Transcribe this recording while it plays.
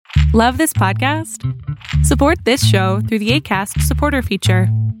Love this podcast? Support this show through the Acast supporter feature.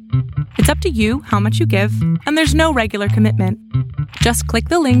 It's up to you how much you give, and there's no regular commitment. Just click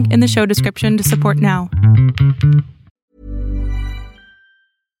the link in the show description to support now.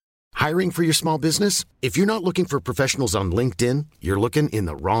 Hiring for your small business? If you're not looking for professionals on LinkedIn, you're looking in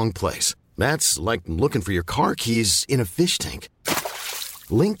the wrong place. That's like looking for your car keys in a fish tank.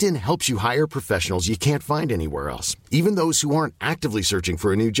 LinkedIn helps you hire professionals you can't find anywhere else, even those who aren't actively searching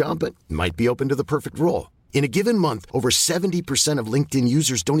for a new job but might be open to the perfect role. In a given month, over 70% of LinkedIn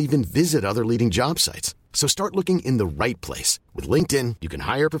users don't even visit other leading job sites. So start looking in the right place. With LinkedIn, you can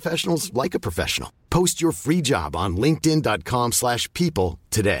hire professionals like a professional. Post your free job on linkedin.com/people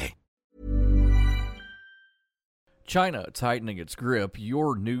today. China tightening its grip,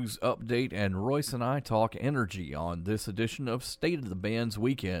 your news update, and Royce and I talk energy on this edition of State of the Bands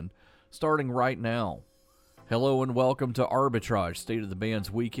Weekend, starting right now. Hello and welcome to Arbitrage State of the Bands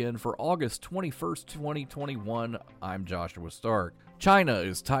Weekend for August 21st, 2021. I'm Joshua Stark. China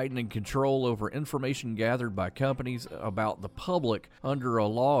is tightening control over information gathered by companies about the public under a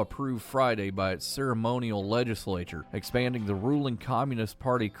law approved Friday by its ceremonial legislature, expanding the ruling Communist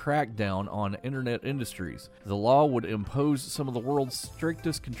Party crackdown on internet industries. The law would impose some of the world's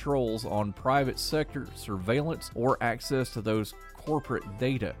strictest controls on private sector surveillance or access to those corporate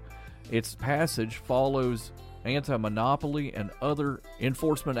data. Its passage follows anti-monopoly and other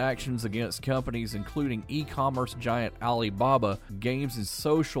enforcement actions against companies including e-commerce giant Alibaba, games and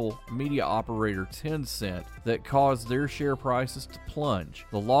social media operator Tencent that caused their share prices to plunge.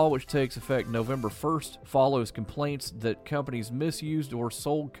 The law, which takes effect November 1st, follows complaints that companies misused or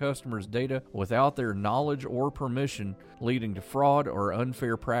sold customers' data without their knowledge or permission, leading to fraud or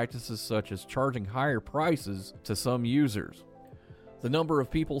unfair practices such as charging higher prices to some users. The number of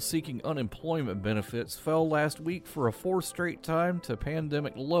people seeking unemployment benefits fell last week for a fourth straight time to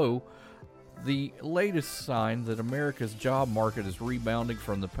pandemic low, the latest sign that America's job market is rebounding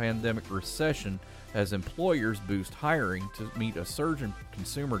from the pandemic recession as employers boost hiring to meet a surge in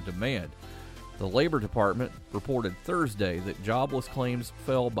consumer demand. The Labor Department reported Thursday that jobless claims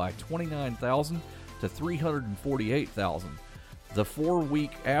fell by 29,000 to 348,000. The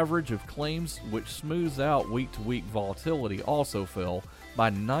 4-week average of claims, which smooths out week-to-week volatility, also fell by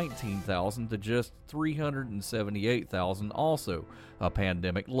 19,000 to just 378,000, also a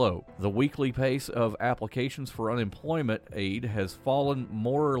pandemic low. The weekly pace of applications for unemployment aid has fallen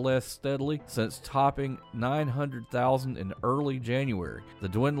more or less steadily since topping 900,000 in early January. The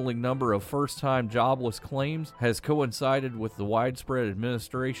dwindling number of first-time jobless claims has coincided with the widespread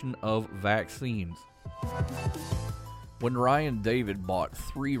administration of vaccines. When Ryan David bought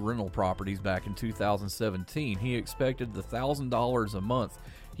 3 rental properties back in 2017, he expected the $1,000 a month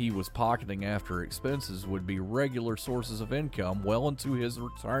he was pocketing after expenses would be regular sources of income well into his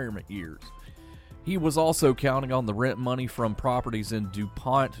retirement years. He was also counting on the rent money from properties in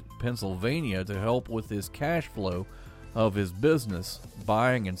DuPont, Pennsylvania to help with his cash flow of his business,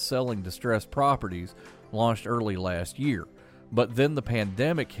 buying and selling distressed properties, launched early last year. But then the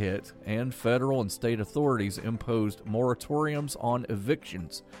pandemic hit, and federal and state authorities imposed moratoriums on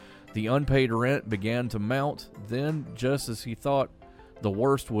evictions. The unpaid rent began to mount. Then, just as he thought the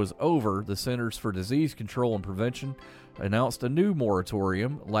worst was over, the Centers for Disease Control and Prevention announced a new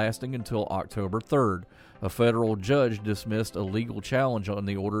moratorium lasting until October 3rd. A federal judge dismissed a legal challenge on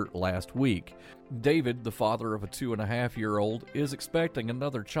the order last week. David, the father of a 2.5-year-old, is expecting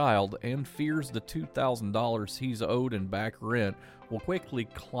another child and fears the $2,000 he's owed in back rent will quickly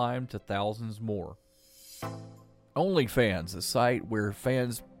climb to thousands more. OnlyFans, a site where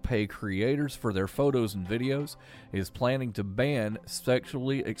fans pay creators for their photos and videos, is planning to ban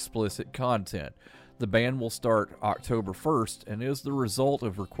sexually explicit content. The ban will start October 1st and is the result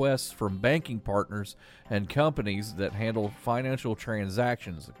of requests from banking partners and companies that handle financial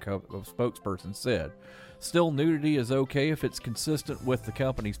transactions, a spokesperson said. Still, nudity is okay if it's consistent with the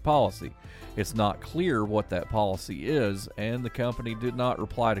company's policy. It's not clear what that policy is, and the company did not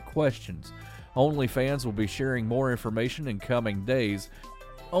reply to questions. OnlyFans will be sharing more information in coming days.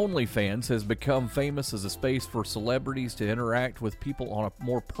 OnlyFans has become famous as a space for celebrities to interact with people on a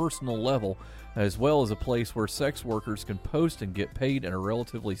more personal level, as well as a place where sex workers can post and get paid in a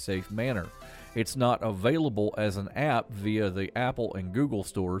relatively safe manner. It's not available as an app via the Apple and Google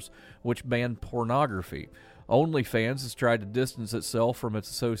stores, which ban pornography. OnlyFans has tried to distance itself from its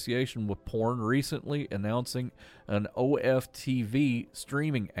association with porn, recently announcing an OFTV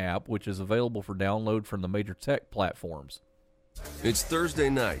streaming app, which is available for download from the major tech platforms. It's Thursday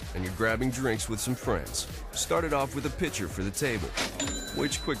night, and you're grabbing drinks with some friends. Started off with a pitcher for the table,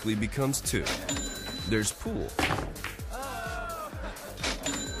 which quickly becomes 2. There's pool.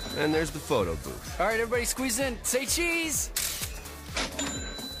 And there's the photo booth. All right, everybody squeeze in. Say cheese!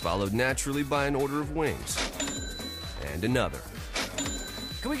 Followed naturally by an order of wings. And another.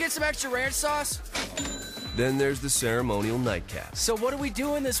 Can we get some extra ranch sauce? Then there's the ceremonial nightcap. So what are we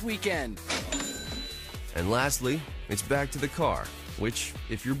doing this weekend? And lastly, it's back to the car, which,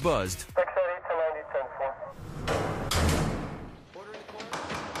 if you're buzzed,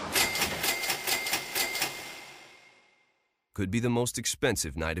 could be the most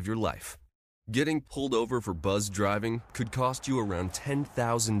expensive night of your life. Getting pulled over for buzzed driving could cost you around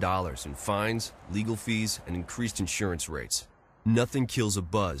 $10,000 in fines, legal fees, and increased insurance rates. Nothing kills a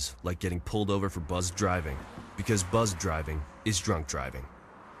buzz like getting pulled over for buzzed driving, because buzzed driving is drunk driving.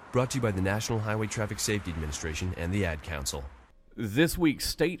 Brought to you by the National Highway Traffic Safety Administration and the Ad Council. This week's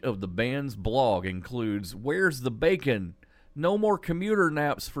State of the Band's blog includes Where's the Bacon? No more commuter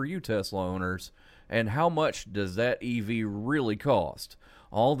naps for you Tesla owners. And how much does that EV really cost?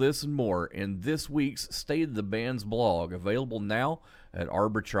 All this and more in this week's State of the Band's blog, available now at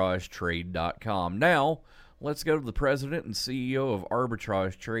arbitragetrade.com. Now, let's go to the president and CEO of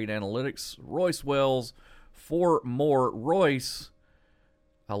Arbitrage Trade Analytics, Royce Wells, for more. Royce,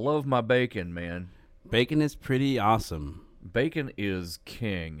 I love my bacon, man. Bacon is pretty awesome. Bacon is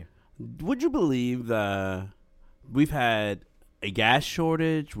king. Would you believe we've had a gas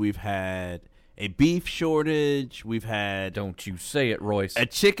shortage, we've had a beef shortage, we've had... Don't you say it, Royce. A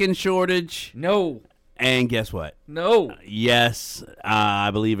chicken shortage. No. And guess what? No. Yes, I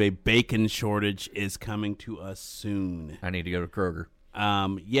believe a bacon shortage is coming to us soon. I need to go to Kroger.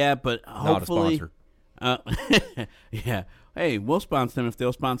 Yeah, but hopefully... Not a sponsor. Yeah. Hey, we'll sponsor them if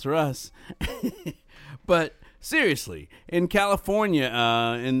they'll sponsor us. But seriously, in California,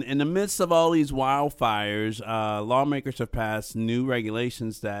 in the midst of all these wildfires, lawmakers have passed new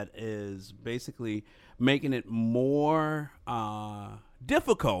regulations that is basically making it more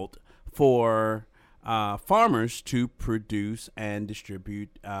difficult for farmers to produce and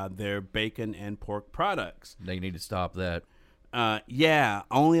distribute their bacon and pork products. They need to stop that. Yeah,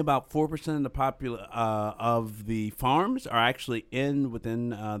 only about 4% of the farms are actually within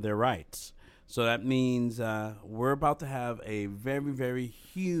their rights. So that means we're about to have a very, very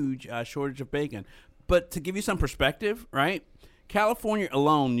huge shortage of bacon. But to give you some perspective, right? California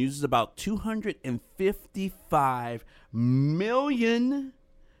alone uses about 255 million,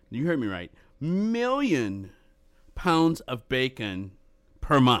 you heard me right, million pounds of bacon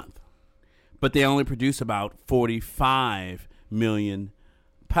per month. But they only produce about 45 million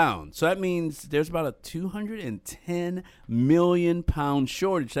pounds. So that means there's about a 210 million pound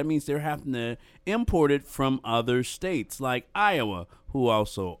shortage. That means they're having to import it from other states like Iowa, who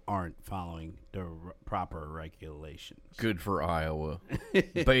also aren't following the proper regulations. Good for Iowa.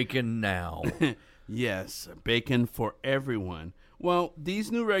 Bacon now. Yes, bacon for everyone. Well,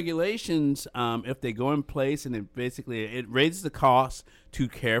 these new regulations, if they go in place, and it raises the cost to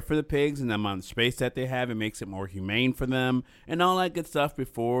care for the pigs and the amount of space that they have, it makes it more humane for them and all that good stuff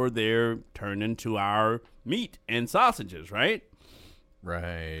before they're turned into our meat and sausages, right?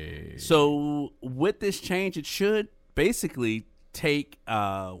 Right. So with this change, it should basically take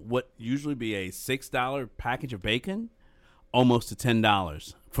what usually be a $6 package of bacon almost to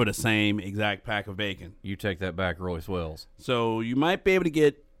 $10 for the same exact pack of bacon. You take that back, Royce Wells. So you might be able to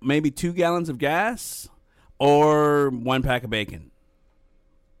get maybe 2 gallons of gas or 1 pack of bacon.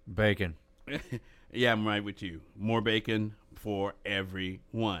 Bacon. Yeah, I'm right with you. More bacon for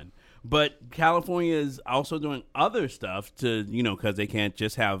everyone. But California is also doing other stuff to, because they can't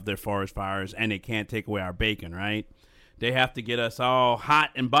just have their forest fires and they can't take away our bacon, right? They have to get us all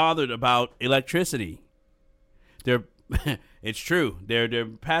hot and bothered about electricity. It's true. They're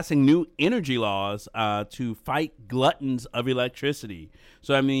passing new energy laws to fight gluttons of electricity.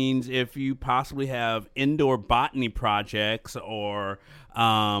 So that means if you possibly have indoor botany projects or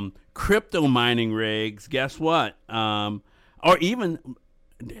crypto mining rigs, guess what? Or even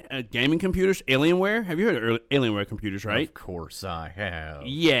gaming computers, Alienware. Have you heard of Alienware computers, right? Of course I have.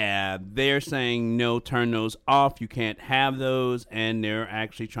 Yeah, they're saying no, turn those off. You can't have those. And they're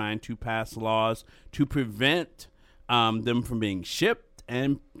actually trying to pass laws to prevent them from being shipped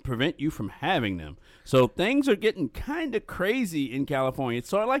and prevent you from having them. So things are getting kind of crazy in California. It's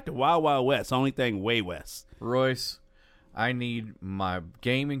sort of like the Wild Wild West, only thing way west. Royce, I need my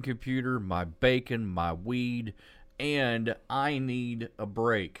gaming computer, my bacon, my weed, and I need a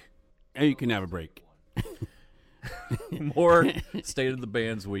break. And you can have a break. More State of the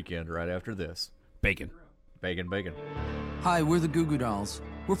Band's weekend right after this. Bacon. Bacon, bacon. Hi, we're the Goo Goo Dolls.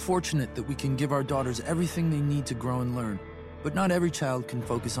 We're fortunate that we can give our daughters everything they need to grow and learn. But not every child can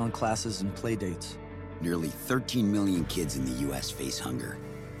focus on classes and play dates. Nearly 13 million kids in the U.S. face hunger.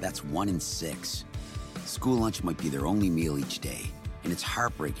 That's 1 in 6. School lunch might be their only meal each day, and it's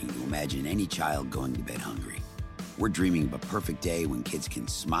heartbreaking to imagine any child going to bed hungry. We're dreaming of a perfect day when kids can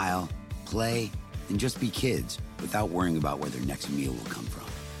smile, play, and just be kids without worrying about where their next meal will come from.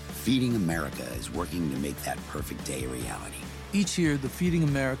 Feeding America is working to make that perfect day a reality. Each year, the Feeding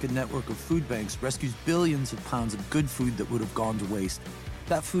America network of food banks rescues billions of pounds of good food that would have gone to waste.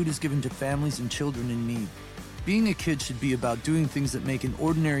 That food is given to families and children in need. Being a kid should be about doing things that make an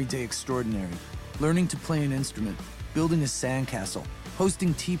ordinary day extraordinary. Learning to play an instrument, building a sandcastle,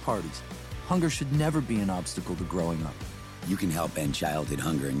 hosting tea parties. Hunger should never be an obstacle to growing up. You can help end childhood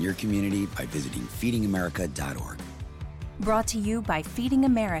hunger in your community by visiting feedingamerica.org. Brought to you by Feeding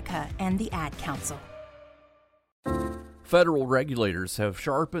America and the Ad Council. Federal regulators have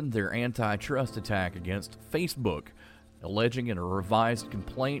sharpened their antitrust attack against Facebook, alleging in a revised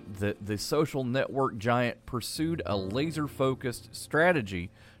complaint that the social network giant pursued a laser-focused strategy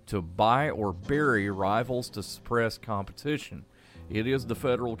to buy or bury rivals to suppress competition. It is the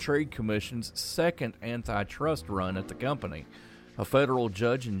Federal Trade Commission's second antitrust run at the company. A federal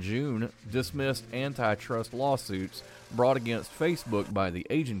judge in June dismissed antitrust lawsuits brought against Facebook by the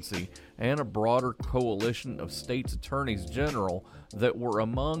agency and a broader coalition of states' attorneys general that were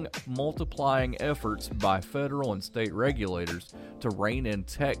among multiplying efforts by federal and state regulators to rein in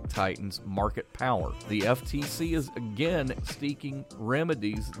tech titans' market power. The FTC is again seeking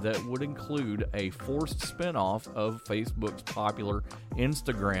remedies that would include a forced spinoff of Facebook's popular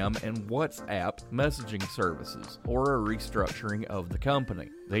Instagram and WhatsApp messaging services, or a restructuring of the company.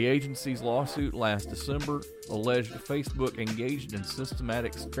 The agency's lawsuit last December alleged Facebook engaged in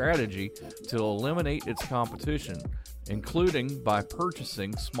systematic strategy to eliminate its competition, including by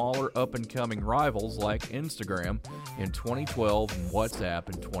purchasing smaller up-and-coming rivals like Instagram in 2012 and WhatsApp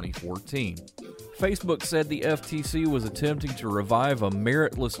in 2014. Facebook said the FTC was attempting to revive a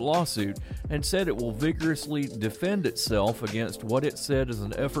meritless lawsuit and said it will vigorously defend itself against what it said is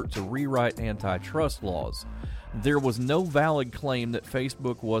an effort to rewrite antitrust laws. There was no valid claim that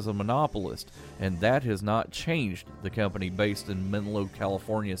Facebook was a monopolist, and that has not changed, the company based in Menlo,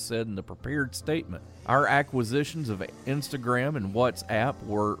 California said in the prepared statement. Our acquisitions of Instagram and WhatsApp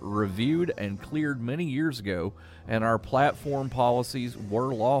were reviewed and cleared many years ago, and our platform policies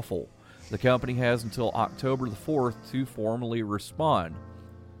were lawful. The company has until October the 4th to formally respond.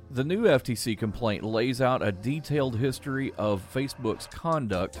 The new FTC complaint lays out a detailed history of Facebook's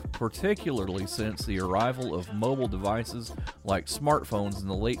conduct, particularly since the arrival of mobile devices like smartphones in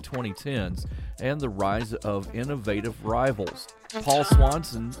the late 2010s and the rise of innovative rivals. Paul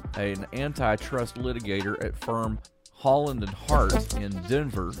Swanson, an antitrust litigator at firm Holland & Hart in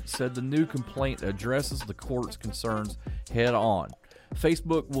Denver, said the new complaint addresses the court's concerns head-on.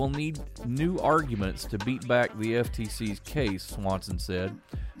 Facebook will need new arguments to beat back the FTC's case, Swanson said.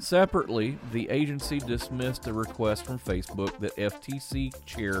 Separately, the agency dismissed a request from Facebook that FTC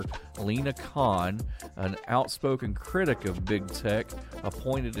Chair Lina Khan, an outspoken critic of big tech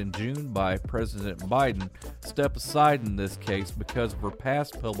appointed in June by President Biden, step aside in this case because of her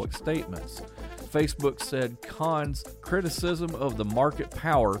past public statements. Facebook said Khan's criticism of the market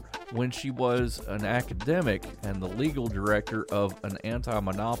power when she was an academic and the legal director of an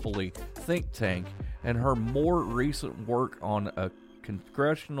anti-monopoly think tank, and her more recent work on a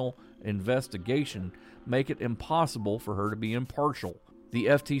congressional investigation make it impossible for her to be impartial. The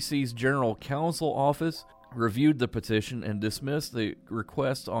FTC's General Counsel Office reviewed the petition and dismissed the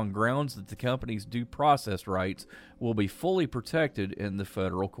request on grounds that the company's due process rights will be fully protected in the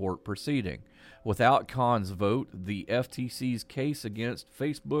federal court proceeding. Without Khan's vote, the FTC's case against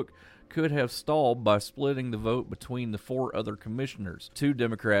Facebook could have stalled by splitting the vote between the 4 other commissioners, 2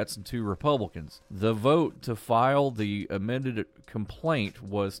 Democrats and 2 Republicans. The vote to file the amended complaint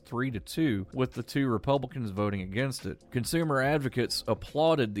was 3-2, with the 2 Republicans voting against it. Consumer advocates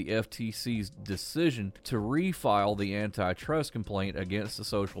applauded the FTC's decision to refile the antitrust complaint against the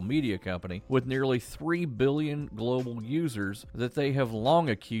social media company, with nearly 3 billion global users that they have long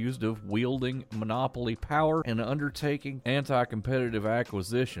accused of wielding monopoly power and undertaking anti-competitive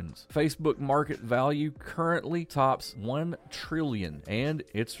acquisitions. Facebook market value currently tops $1 trillion, and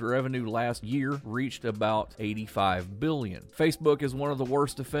its revenue last year reached about $85 billion. Facebook is one of the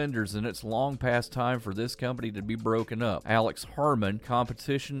worst offenders, and it's long past time for this company to be broken up. Alex Harmon,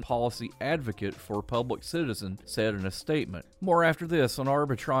 competition policy advocate for Public Citizen, said in a statement. More after this on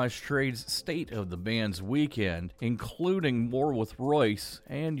Arbitrage Trade's State of the Bands weekend, including more with Royce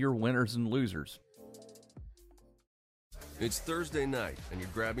and your winners and losers. It's Thursday night, and you're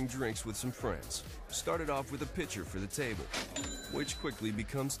grabbing drinks with some friends. Started off with a pitcher for the table, which quickly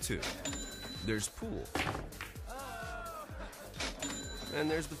becomes 2. There's pool. and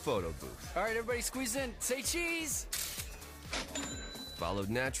there's the photo booth. All right, everybody squeeze in. Say cheese. Followed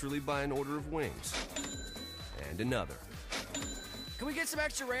naturally by an order of wings. And another. Can we get some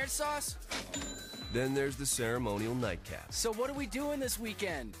extra ranch sauce? Then there's the ceremonial nightcap. So what are we doing this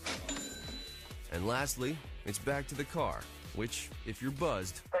weekend? And lastly, it's back to the car, which, if you're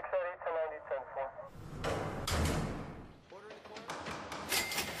buzzed,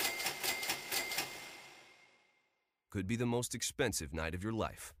 could be the most expensive night of your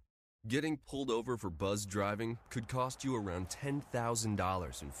life. Getting pulled over for buzz driving could cost you around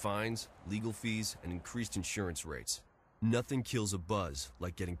 $10,000 in fines, legal fees, and increased insurance rates. Nothing kills a buzz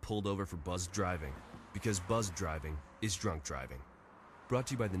like getting pulled over for buzz driving, because buzz driving is drunk driving. Brought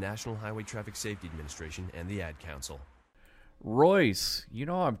to you by the National Highway Traffic Safety Administration and the Ad Council. Royce, you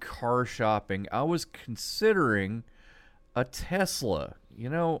know I'm car shopping. I was considering a Tesla. You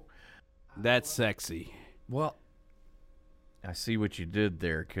know, That's sexy. well, I see what you did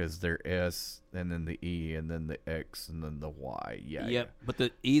there, because they're S, and then the E, and then the X, and then the Y. Yeah. Yep, but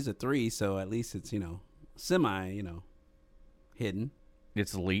the E's a 3, so at least it's, semi, hidden.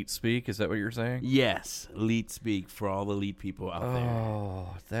 It's elite speak. Is that what you're saying? Yes, elite speak for all the elite people out there.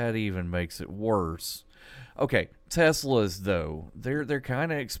 Oh, that even makes it worse. Okay, Teslas though, they're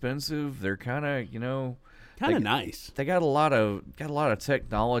kind of expensive. They're kind of, Kind of nice. They got a lot of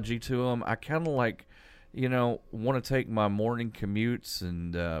technology to them. I kind of like, want to take my morning commutes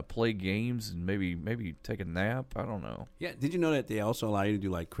and play games and maybe take a nap. I don't know. Yeah, did you know that they also allow you to do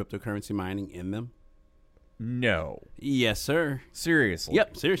like cryptocurrency mining in them? No. Yes, sir. Seriously.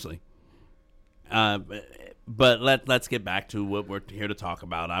 Yep, seriously. But let's get back to what we're here to talk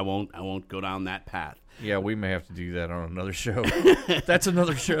about. I won't go down that path. Yeah, we may have to do that on another show. That's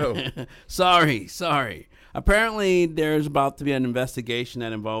another show. Sorry. Apparently, there's about to be an investigation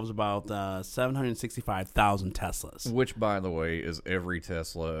that involves about 765,000 Teslas. Which, by the way, is every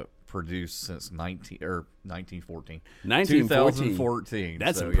Tesla produced since 1914. 2014.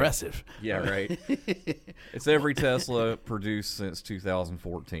 That's so, impressive. Yeah, right. It's every Tesla produced since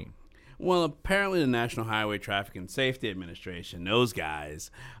 2014. Well, apparently the National Highway Traffic and Safety Administration, those guys,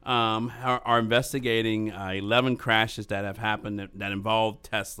 are investigating 11 crashes that have happened that involve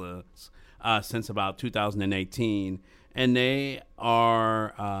Teslas since about 2018. And they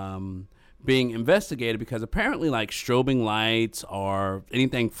are being investigated because apparently like strobing lights or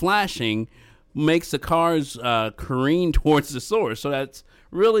anything flashing makes the cars careen towards the source. So that's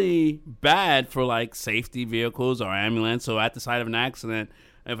really bad for like safety vehicles or ambulance. So at the site of an accident,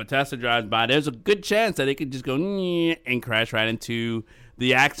 if a Tesla drives by, there's a good chance that it could just go and crash right into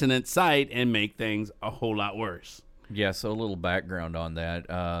the accident site and make things a whole lot worse. Yeah, so a little background on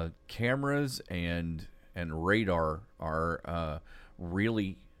that. Cameras and radar are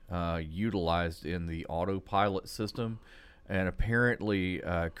really utilized in the autopilot system. And apparently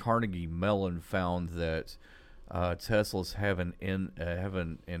Carnegie Mellon found that Teslas have an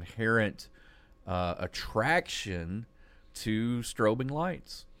inherent attraction to strobing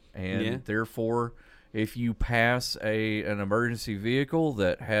lights, and therefore, if you pass an emergency vehicle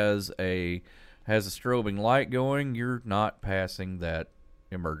that has a strobing light going, you're not passing that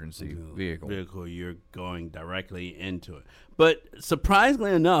emergency vehicle. You're going directly into it. But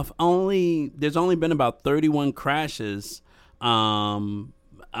surprisingly enough, there's only been about 31 crashes since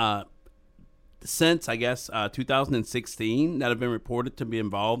I guess 2016 that have been reported to be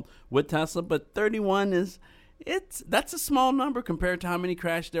involved with Tesla. But 31 that's a small number compared to how many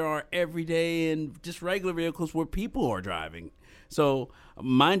crashes there are every day in just regular vehicles where people are driving. So,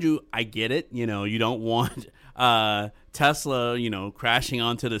 mind you, I get it. You don't want Tesla, crashing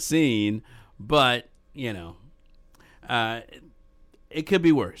onto the scene, but it could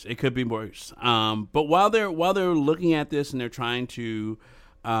be worse. It could be worse. But while they're looking at this and they're trying to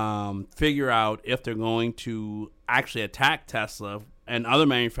figure out if they're going to actually attack Tesla and other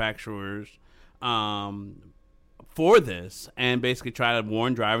manufacturers for this, and basically try to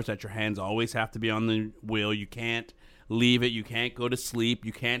warn drivers that your hands always have to be on the wheel. You can't leave it. You can't go to sleep.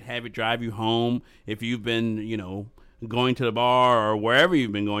 You can't have it drive you home. If you've been, going to the bar or wherever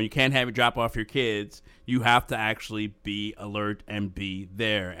you've been going, you can't have it drop off your kids. You have to actually be alert and be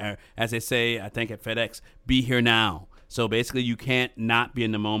there. As they say, I think at FedEx, be here now. So basically you can't not be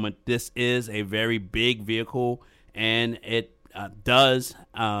in the moment. This is a very big vehicle, and it does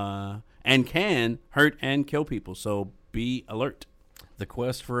and can hurt and kill people. So be alert. The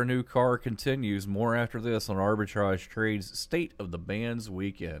quest for a new car continues. More after this on Arbitrage Trade's State of the Bands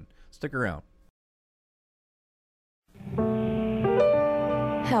Weekend. Stick around.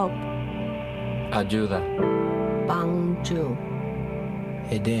 Help. Ayuda. 帮助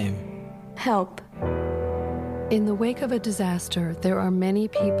Edem. Help. In the wake of a disaster, there are many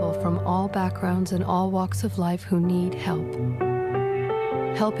people from all backgrounds and all walks of life who need help.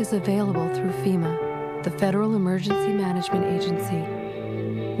 Help is available through FEMA, the Federal Emergency Management Agency.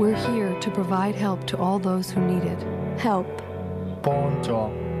 We're here to provide help to all those who need it. Help.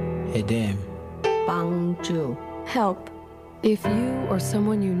 Bonjour. Edem. Bangju. Help. If you or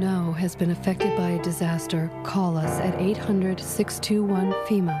someone you know has been affected by a disaster, call us at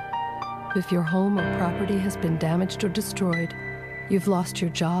 800-621-FEMA. If your home or property has been damaged or destroyed, you've lost your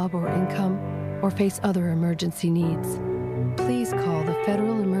job or income, or face other emergency needs, please call the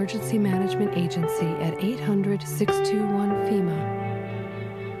Federal Emergency Management Agency at 800-621-FEMA.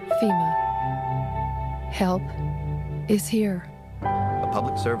 FEMA. Help is here. A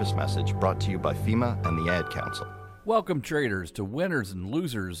public service message brought to you by FEMA and the Ad Council. Welcome, traders, to Winners and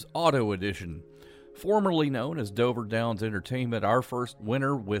Losers Auto Edition. Formerly known as Dover Downs Entertainment, our first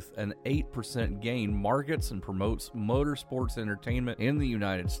winner with an 8% gain markets and promotes motorsports entertainment in the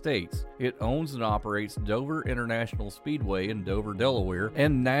United States. It owns and operates Dover International Speedway in Dover, Delaware,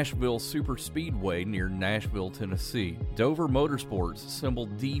 and Nashville Super Speedway near Nashville, Tennessee. Dover Motorsports, symbol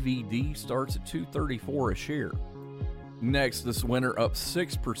DVD, starts at $234 a share. Next, this winner up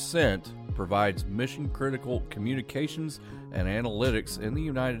 6%. Provides mission-critical communications and analytics in the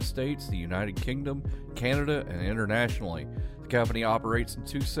United States, the United Kingdom, Canada, and internationally. The company operates in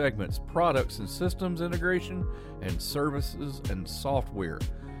two segments: products and systems integration, and services and software.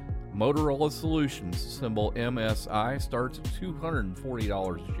 Motorola Solutions, symbol MSI, starts at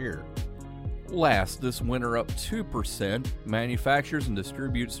 $240 a share. Last, this winner up 2%, manufactures and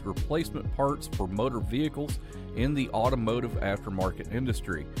distributes replacement parts for motor vehicles in the automotive aftermarket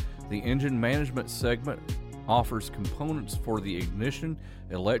industry. The engine management segment offers components for the ignition,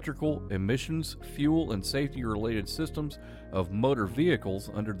 electrical, emissions, fuel, and safety-related systems of motor vehicles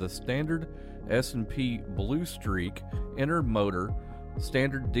under the standard S&P Blue Streak, Intermotor,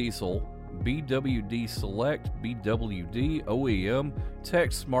 Standard Diesel, BWD Select, BWD, OEM,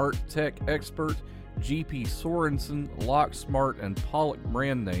 Tech Smart, Tech Expert, GP Sorensen, Lock Smart, and Pollock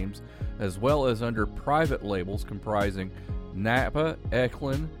brand names, as well as under private labels comprising Napa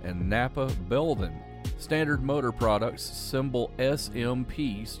Eklund and Napa Belden. Standard Motor Products, symbol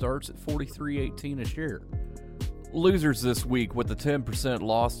SMP, starts at $43.18 a share. Losers this week with the 10%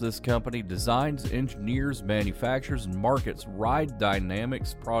 loss. This company designs, engineers, manufactures, and markets Ride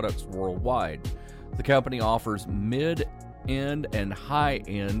Dynamics products worldwide. The company offers mid-end and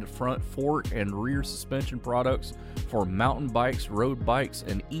high-end front fork and rear suspension products for mountain bikes, road bikes,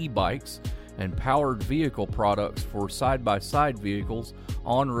 and e-bikes, and powered vehicle products for side-by-side vehicles,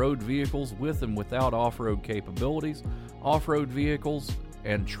 on-road vehicles with and without off-road capabilities, off-road vehicles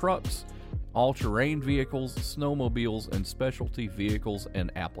and trucks, all-terrain vehicles, snowmobiles, and specialty vehicles and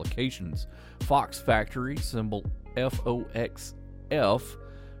applications. Fox Factory, symbol FOXF,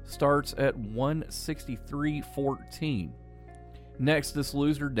 starts at $163.14. Next, this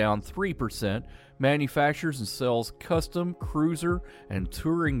loser down 3%, manufactures and sells custom, cruiser, and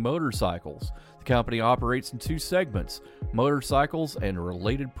touring motorcycles. The company operates in two segments: motorcycles and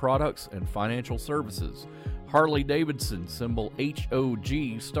related products and financial services. Harley Davidson, symbol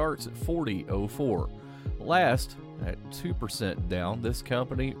HOG, starts at $40.04. Last, at 2% down, this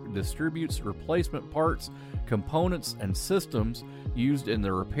company distributes replacement parts, components, and systems used in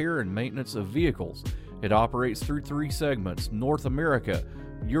the repair and maintenance of vehicles. It operates through three segments: North America,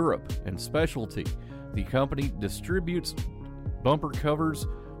 Europe, and Specialty. The company distributes bumper covers,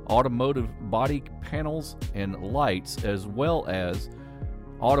 automotive body panels, and lights, as well as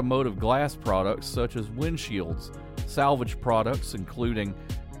automotive glass products such as windshields, salvage products including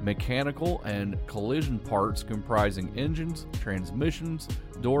mechanical and collision parts comprising engines, transmissions,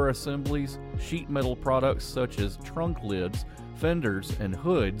 door assemblies, sheet metal products such as trunk lids, fenders and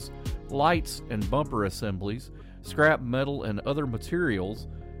hoods, lights and bumper assemblies, scrap metal and other materials,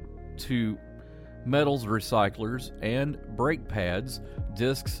 to metals recyclers and brake pads,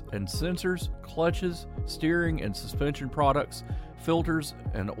 discs and sensors, clutches, steering and suspension products, filters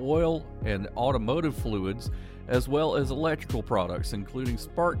and oil and automotive fluids, as well as electrical products including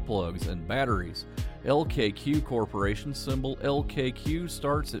spark plugs and batteries. LKQ Corporation, symbol LKQ,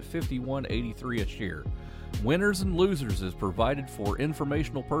 starts at $51.83 a share. Winners and Losers is provided for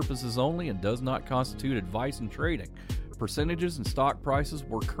informational purposes only and does not constitute advice in trading. Percentages and stock prices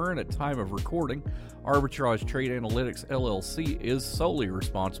were current at time of recording. Arbitrage Trade Analytics LLC is solely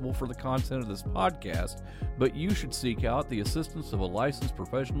responsible for the content of this podcast, but you should seek out the assistance of a licensed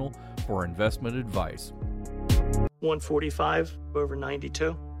professional for investment advice. 145 over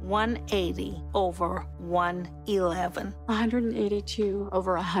 92. 180 over 111. 182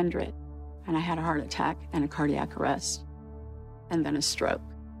 over 100. and I had a heart attack and a cardiac arrest, and then a stroke.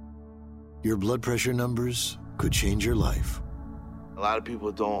 Your blood pressure numbers could change your life. A lot of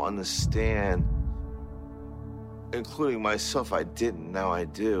people don't understand, including myself. I didn't, now I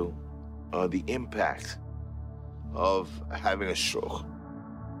do, the impact of having a stroke.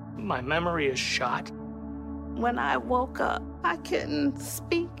 My memory is shot. When I woke up, I couldn't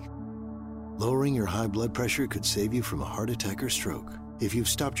speak. Lowering your high blood pressure could save you from a heart attack or stroke. If you've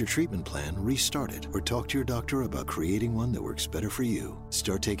stopped your treatment plan, restart it or talk to your doctor about creating one that works better for you.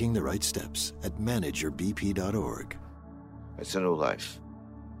 Start taking the right steps at manageyourbp.org. It's a new life,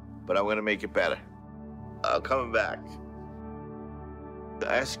 but I'm gonna make it better. I'm coming back.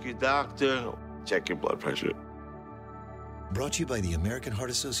 Ask your doctor, check your blood pressure. Brought to you by the American Heart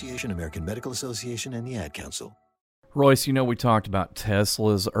Association, American Medical Association, and the Ad Council. Royce, we talked about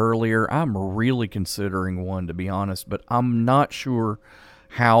Teslas earlier. I'm really considering one, to be honest, but I'm not sure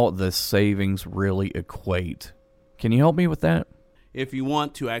how the savings really equate. Can you help me with that? If you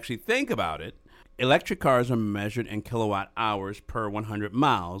want to actually think about it, electric cars are measured in kilowatt hours per 100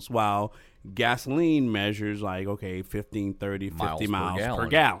 miles, while gasoline measures 15, 30, 50 miles per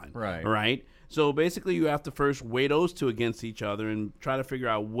gallon. Right? So basically you have to first weigh those two against each other and try to figure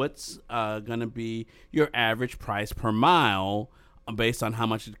out what's going to be your average price per mile based on how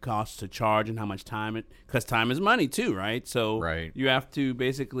much it costs to charge and how much time because time is money too, right? So you have to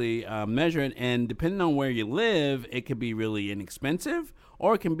basically measure it, and depending on where you live, it can be really inexpensive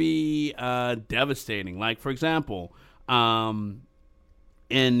or it can be devastating. Like, for example, in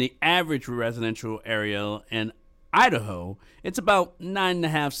the average residential area in Idaho, it's about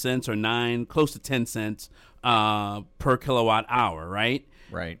 9.5 cents or close to 10 cents per kilowatt hour, right?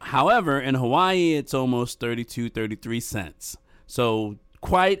 Right. However, in Hawaii, it's almost 32, 33 cents. So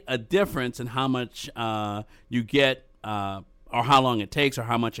quite a difference in how much you get or how long it takes or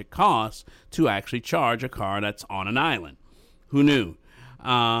how much it costs to actually charge a car that's on an island. Who knew?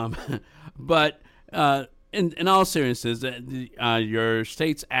 But in all seriousness, your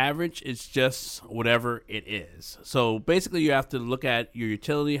state's average is just whatever it is. So basically, you have to look at your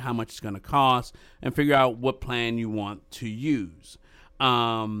utility, how much it's going to cost, and figure out what plan you want to use.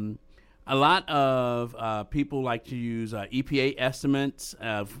 A lot of people like to use EPA estimates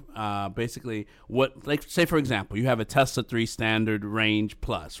of basically what, like, say, for example, you have a Tesla 3 Standard Range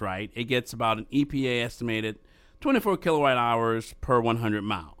Plus, right? It gets about an EPA estimated 24 kilowatt hours per 100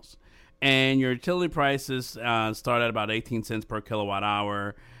 miles. And your utility prices start at about 18 cents per kilowatt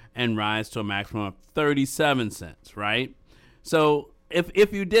hour and rise to a maximum of 37 cents, right? So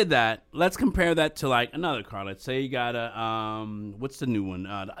if you did that, let's compare that to like another car. Let's say you got a, what's the new one?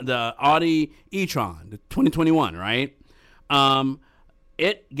 The Audi e-tron, the 2021, right?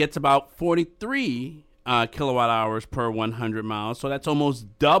 It gets about 43 kilowatt hours per 100 miles. So that's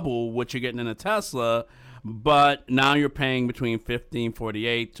almost double what you're getting in a Tesla. But now you're paying between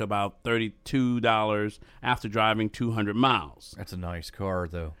 $15.48 to about $32 after driving 200 miles. That's a nice car,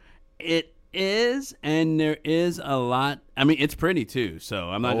 though. It is, and there is a lot. I mean, it's pretty, too,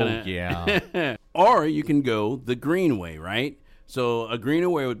 so I'm not going to. Yeah. Or you can go the green way, right? So a greener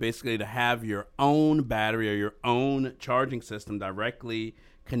way would basically to have your own battery or your own charging system directly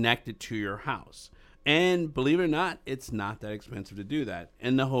connected to your house. And believe it or not, it's not that expensive to do that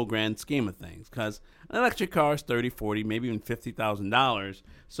in the whole grand scheme of things, because an electric car is $30,000, $40,000, maybe even $50,000.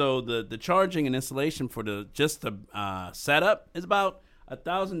 So the charging and installation for the setup is about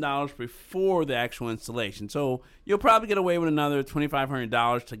 $1,000 before the actual installation. So you'll probably get away with another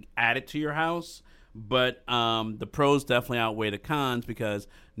 $2,500 to add it to your house. But the pros definitely outweigh the cons, because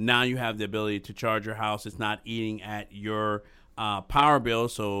now you have the ability to charge your house. It's not eating at your power bill.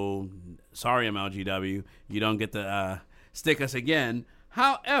 So sorry, MLGW, you don't get to stick us again.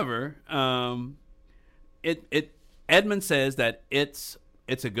 However, Edmund says that it's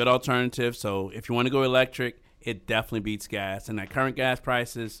a good alternative. So if you want to go electric, it definitely beats gas. And at current gas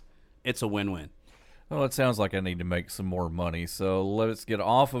prices, it's a win-win. Well, it sounds like I need to make some more money. So let's get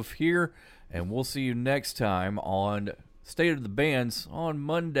off of here, and we'll see you next time on State of the Bands on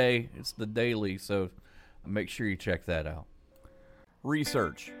Monday. It's the daily, so make sure you check that out.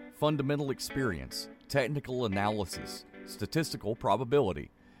 Research, fundamental experience, technical analysis, statistical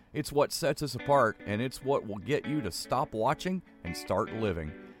probability. It's what sets us apart, and it's what will get you to stop watching and start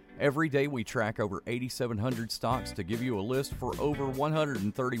living. Every day we track over 8,700 stocks to give you a list for over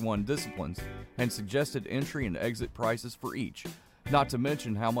 131 disciplines and suggested entry and exit prices for each, not to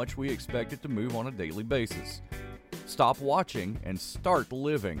mention how much we expect it to move on a daily basis. Stop watching and start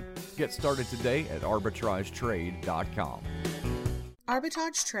living. Get started today at arbitragetrade.com.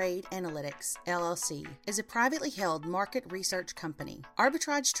 Arbitrage Trade Analytics, LLC, is a privately held market research company.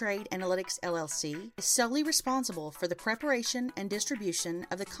 Arbitrage Trade Analytics, LLC, is solely responsible for the preparation and distribution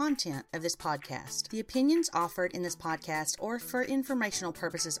of the content of this podcast. The opinions offered in this podcast are for informational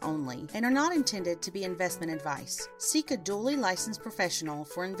purposes only and are not intended to be investment advice. Seek a duly licensed professional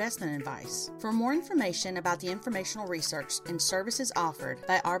for investment advice. For more information about the informational research and services offered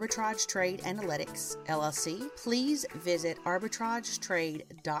by Arbitrage Trade Analytics, LLC, please visit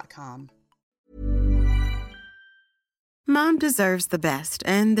arbitragetrade.com. Mom deserves the best,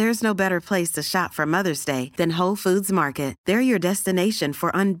 and there's no better place to shop for Mother's Day than Whole Foods Market. They're your destination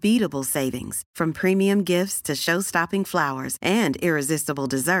for unbeatable savings, from premium gifts to show-stopping flowers and irresistible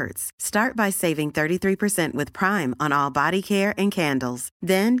desserts. Start by saving 33% with Prime on all body care and candles.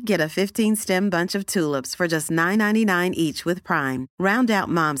 Then get a 15-stem bunch of tulips for just $9.99 each with Prime. Round out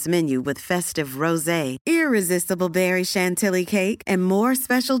Mom's menu with festive rosé, irresistible berry chantilly cake, and more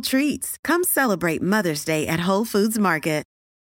special treats. Come celebrate Mother's Day at Whole Foods Market.